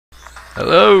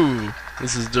Hello,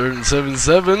 this is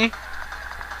Diddy77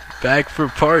 back for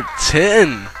part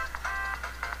 10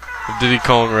 of Diddy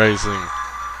Kong Racing.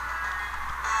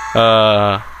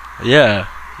 Yeah,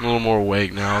 I'm a little more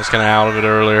awake now. I was kind of out of it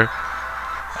earlier.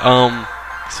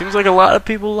 Seems like a lot of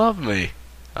people love me.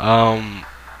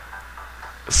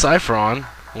 Cyphron,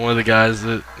 one of the guys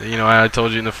that, I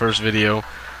told you in the first video,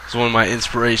 was one of my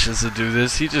inspirations to do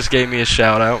this. He just gave me a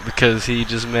shout out because he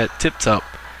just met Tip Top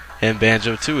and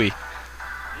Banjo Tooie.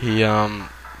 He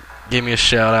gave me a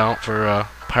shout out for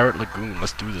Pirate Lagoon.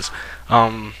 Let's do this.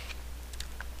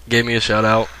 Gave me a shout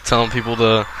out, telling people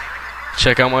to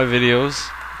check out my videos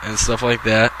and stuff like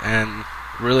that, and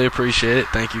really appreciate it.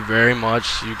 Thank you very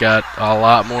much. You got a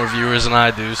lot more viewers than I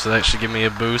do, so that should give me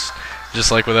a boost, just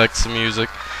like with X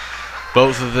Music.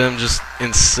 Both of them just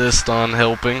insist on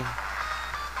helping,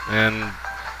 and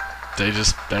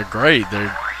they're great. They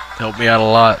help me out a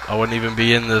lot. I wouldn't even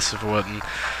be in this if it wasn't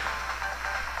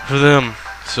for them.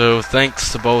 So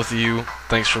thanks to both of you.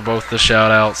 Thanks for both the shout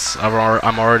outs.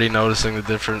 I'm already noticing the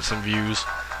difference in views,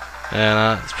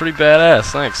 and it's pretty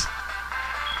badass. Thanks.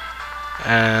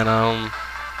 And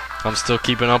I'm still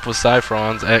keeping up with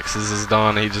Cyphron's. X's is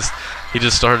done. He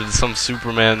just started some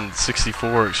Superman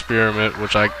 64 experiment,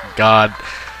 which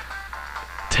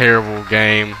terrible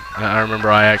game. I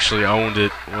remember I actually owned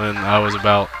it when I was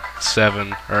about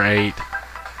 7 or 8.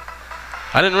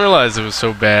 I didn't realize it was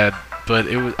so bad, but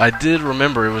I did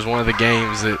remember it was one of the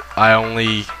games that I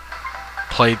only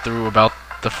played through about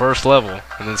the first level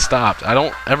and then stopped. I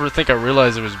don't ever think I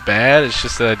realized it was bad. It's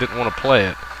just that I didn't want to play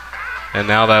it. And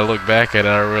now that I look back at it,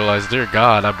 I realize, dear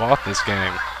God, I bought this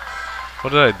game.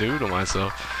 What did I do to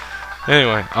myself?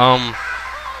 Anyway,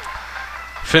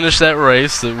 finished that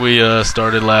race that we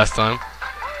started last time.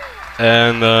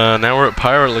 And now we're at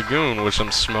Pirate Lagoon, which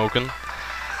I'm smoking.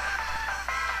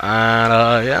 And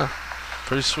yeah,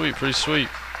 pretty sweet, pretty sweet.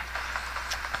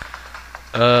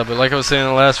 But like I was saying in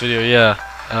the last video, yeah,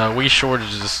 Wii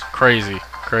shortage is crazy,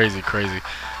 crazy, crazy.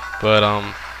 But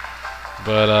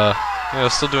yeah,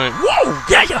 still doing. Whoa,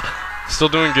 yeah. Still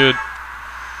doing good.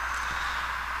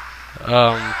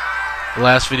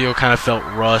 Last video kind of felt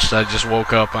rushed. I just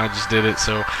woke up and I just did it.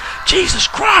 So, Jesus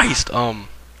Christ.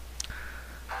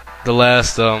 The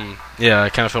last yeah, I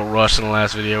kind of felt rushed in the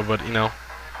last video, but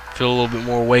feel a little bit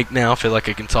more awake now. Feel like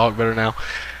I can talk better now.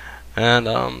 And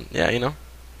yeah,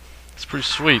 it's pretty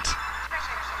sweet.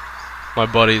 My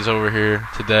buddy's over here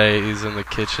today. He's in the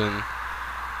kitchen.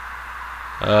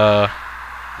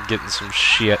 Getting some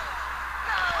shit.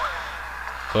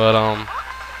 But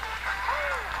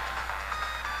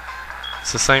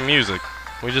it's the same music.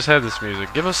 We just had this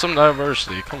music. Give us some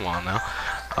diversity. Come on now.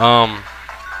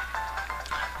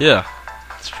 Yeah,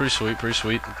 it's pretty sweet, pretty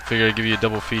sweet. Figured I'd give you a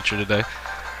double feature today.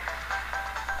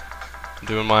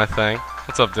 Doing my thing.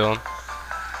 What's up, Dillon?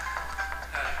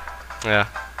 Yeah,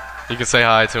 you can say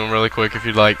hi to him really quick if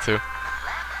you'd like to.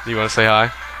 Do you want to say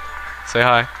hi? Say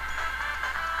hi.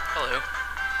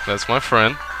 That's my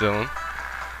friend, Dillon.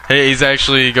 Hey,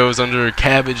 he goes under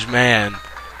Cabbage Man.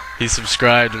 He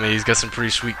subscribed to me. He's got some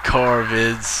pretty sweet car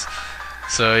vids.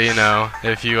 So,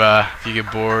 if you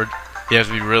get bored, you have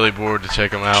to be really bored to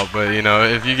check him out. But,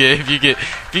 if you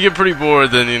get pretty bored,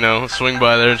 then, swing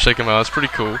by there and check him out. It's pretty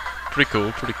cool. Pretty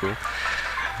cool, pretty cool.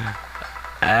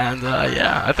 And,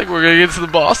 yeah, I think we're going to get to the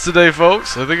boss today,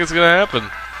 folks. I think it's going to happen.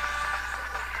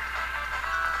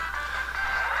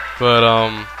 But,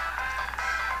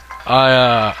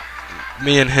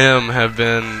 me and him have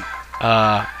been,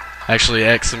 actually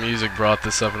X Music brought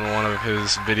this up in one of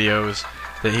his videos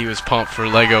that he was pumped for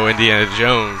Lego Indiana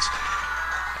Jones.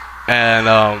 And,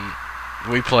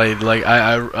 we played, like,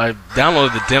 I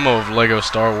downloaded the demo of Lego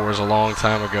Star Wars a long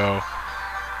time ago.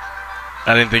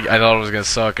 I thought it was gonna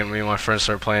suck, and me and my friends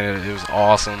started playing it. It was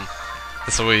awesome.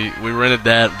 And so we rented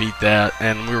that, beat that,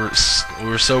 and we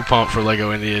were so pumped for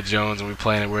Lego Indiana Jones, and we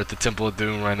playing it. We're at the Temple of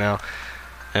Doom right now.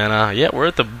 And, yeah, we're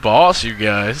at the boss, you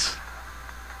guys.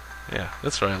 Yeah,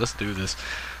 that's right. Let's do this.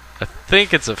 I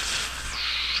think it's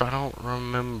I don't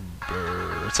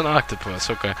remember. It's an octopus.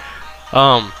 Okay.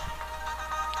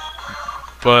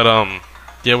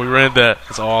 Yeah, we rented that.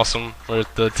 It's awesome. We're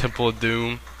at the Temple of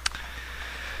Doom.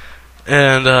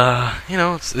 And,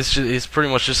 it's pretty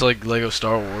much just like Lego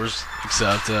Star Wars,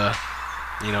 except,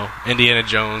 Indiana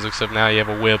Jones, except now you have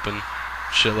a whip and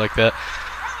shit like that.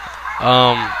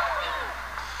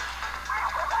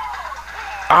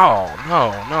 Oh,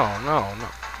 no.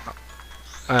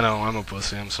 I know, I'm a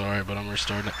pussy, I'm sorry, but I'm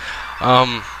restarting it.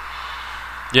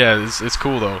 Yeah, it's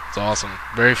cool though. It's awesome.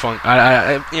 Very fun.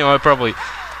 I probably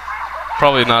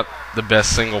not the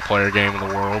best single player game in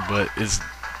the world, but it's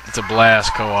a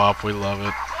blast co-op. We love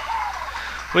it.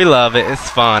 We love it. It's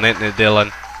fun, isn't it,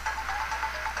 Dillon?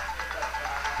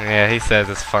 Yeah, he says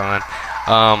it's fun.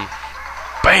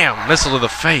 Bam! Missile to the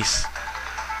face.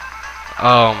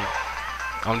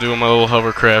 I'm doing my little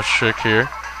hovercraft trick here.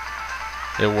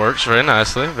 It works very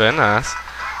nicely. Very nice.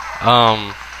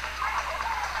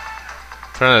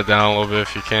 Turn it down a little bit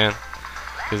if you can,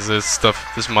 because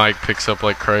this mic picks up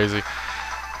like crazy.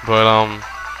 But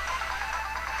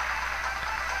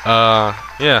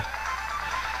yeah.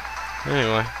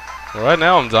 Anyway, right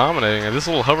now I'm dominating. This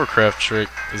little hovercraft trick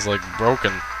is like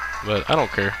broken, but I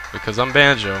don't care because I'm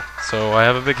Banjo, so I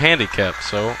have a big handicap.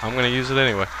 So I'm gonna use it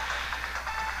anyway.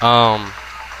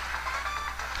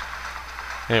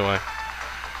 Anyway.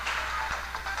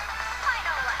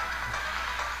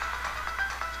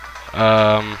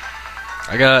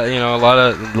 I got, you know, a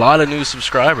lot of new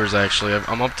subscribers actually.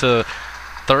 I'm up to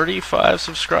 35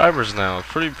 subscribers now.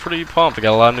 Pretty pumped. I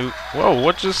got a lot of new. Whoa,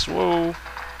 what just? Whoa.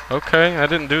 Okay, I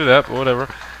didn't do that, but whatever.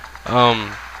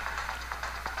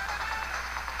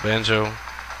 Banjo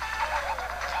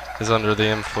is under the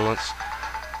influence.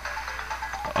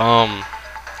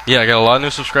 Yeah, I got a lot of new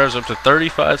subscribers. Up to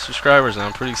 35 subscribers, and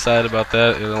I'm pretty excited about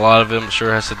that. And a lot of them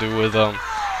sure has to do with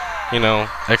you know,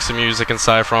 X Music and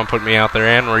Cyphron put me out there,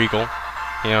 and Regal.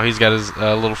 You know, he's got his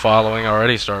little following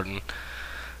already starting,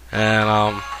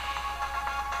 and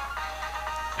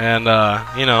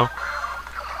you know,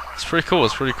 it's pretty cool.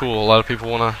 It's pretty cool. A lot of people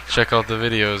want to check out the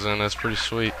videos, and it's pretty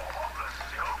sweet.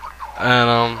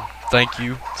 And thank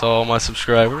you to all my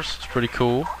subscribers. It's pretty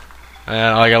cool.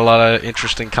 And I got a lot of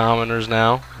interesting commenters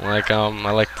now. Like I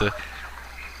like to,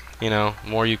 you know,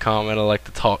 more you comment, I like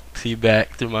to talk to you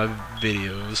back through my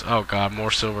videos. Oh God, more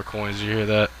silver coins. You hear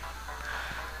that?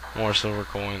 More silver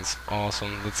coins.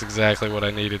 Awesome. That's exactly what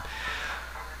I needed.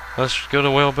 Let's go to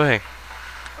Whale Bay.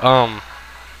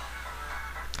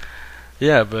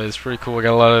 Yeah, but it's pretty cool. I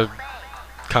got a lot of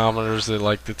commenters that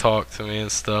like to talk to me and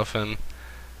stuff, and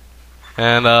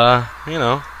you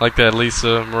know, like that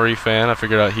Lisa Marie fan. I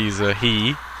figured out he's a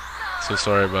he, so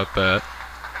sorry about that.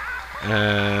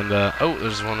 And oh,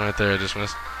 there's one right there I just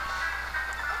missed.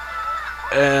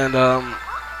 And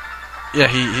yeah,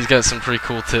 he's got some pretty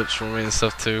cool tips for me and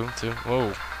stuff too.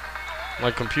 Whoa,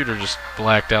 my computer just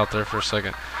blacked out there for a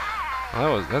second.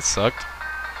 That sucked.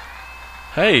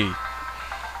 Hey,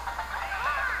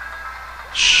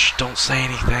 shh! Don't say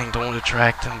anything. Don't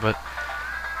attract him. But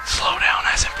Slowdown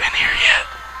hasn't been here yet.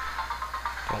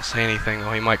 Don't say anything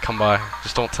though. He might come by.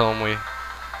 Just don't tell him we're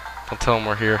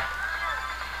here.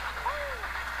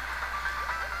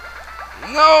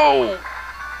 No!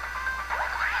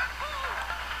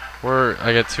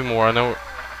 I got two more. I know.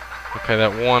 Okay,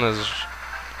 that one is.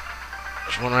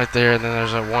 There's one right there, and then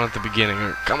there's that one at the beginning.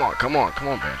 Come on,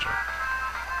 Banjo.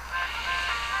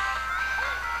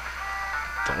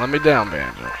 Don't let me down,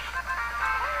 Banjo.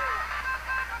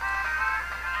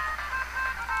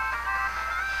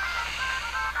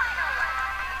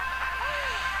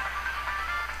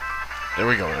 There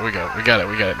we go. We got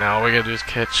it. Now all we gotta do is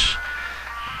catch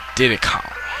Diddy Kong.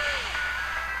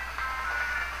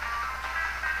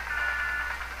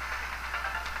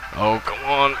 Oh, come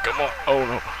on. Oh,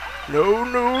 no.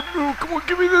 No. Come on,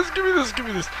 give me this.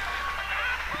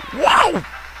 Wow!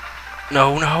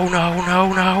 No.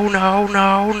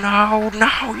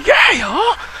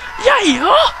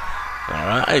 Yeah!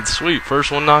 Alright, sweet.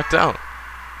 First one knocked out.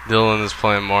 Dillon is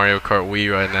playing Mario Kart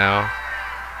Wii right now.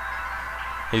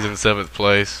 He's in 7th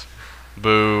place.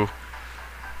 Boo.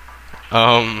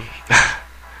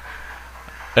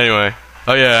 Anyway.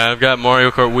 Oh yeah, I've got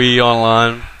Mario Kart Wii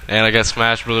online. And I got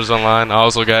Smash Brothers online. I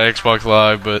also got Xbox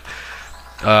Live, but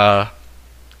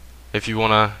if you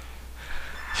wanna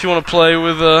play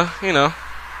with you know,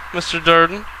 Mr.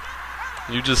 Durden,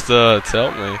 you just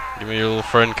tell me. Give me your little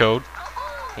friend code.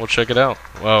 We'll check it out.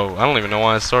 Whoa, I don't even know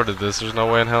why I started this. There's no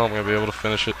way in hell I'm gonna be able to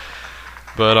finish it.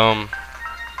 But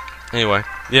anyway,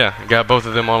 yeah, I got both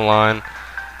of them online,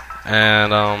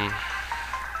 and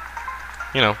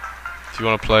you know, if you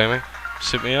wanna play me,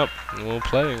 just hit me up and we'll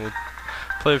play. We'll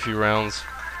play a few rounds.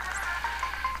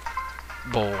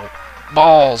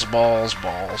 Balls.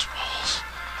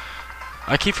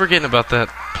 I keep forgetting about that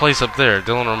place up there.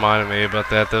 Dillon reminded me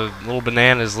about that. The little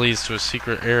bananas leads to a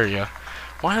secret area.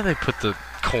 Why do they put the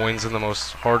coins in the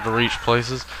most hard to reach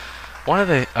places? Why do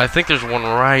they? I think there's one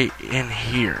right in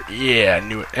here. Yeah, I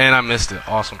knew it. And I missed it.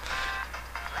 Awesome.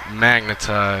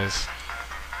 Magnetize.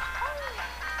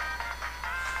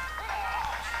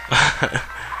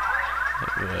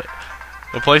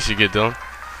 What place you get, Dillon?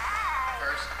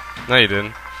 First. No, you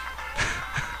didn't.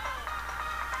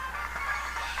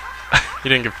 You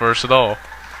didn't get first at all.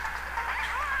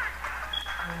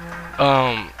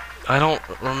 I don't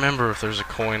remember if there's a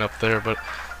coin up there, but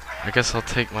I guess I'll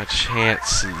take my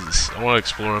chances. I want to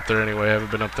explore up there anyway. I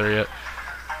haven't been up there yet.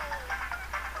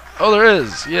 Oh, there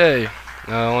is! Yay!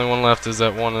 The only one left is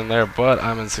that one in there, but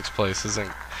I'm in 6th place. This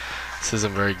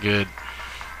isn't very good.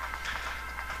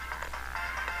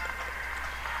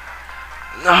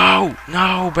 No!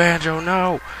 No, Banjo,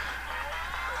 no!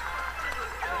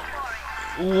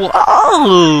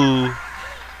 Whoa!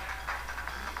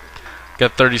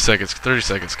 Got 30 seconds. 30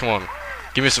 seconds. Come on.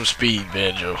 Give me some speed,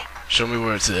 Banjo. Show me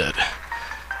where it's at.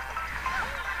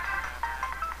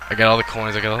 I got all the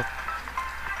coins.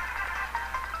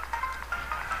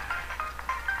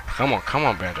 Come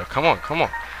on, Banjo. Come on.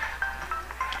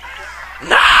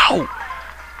 No!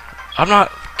 I'm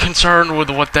not concerned with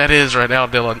what that is right now,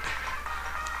 Dillon.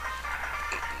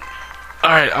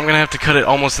 Alright, I'm gonna have to cut it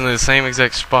almost in the same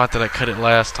exact spot that I cut it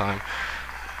last time.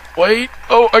 Wait!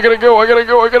 Oh, I gotta go!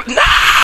 No!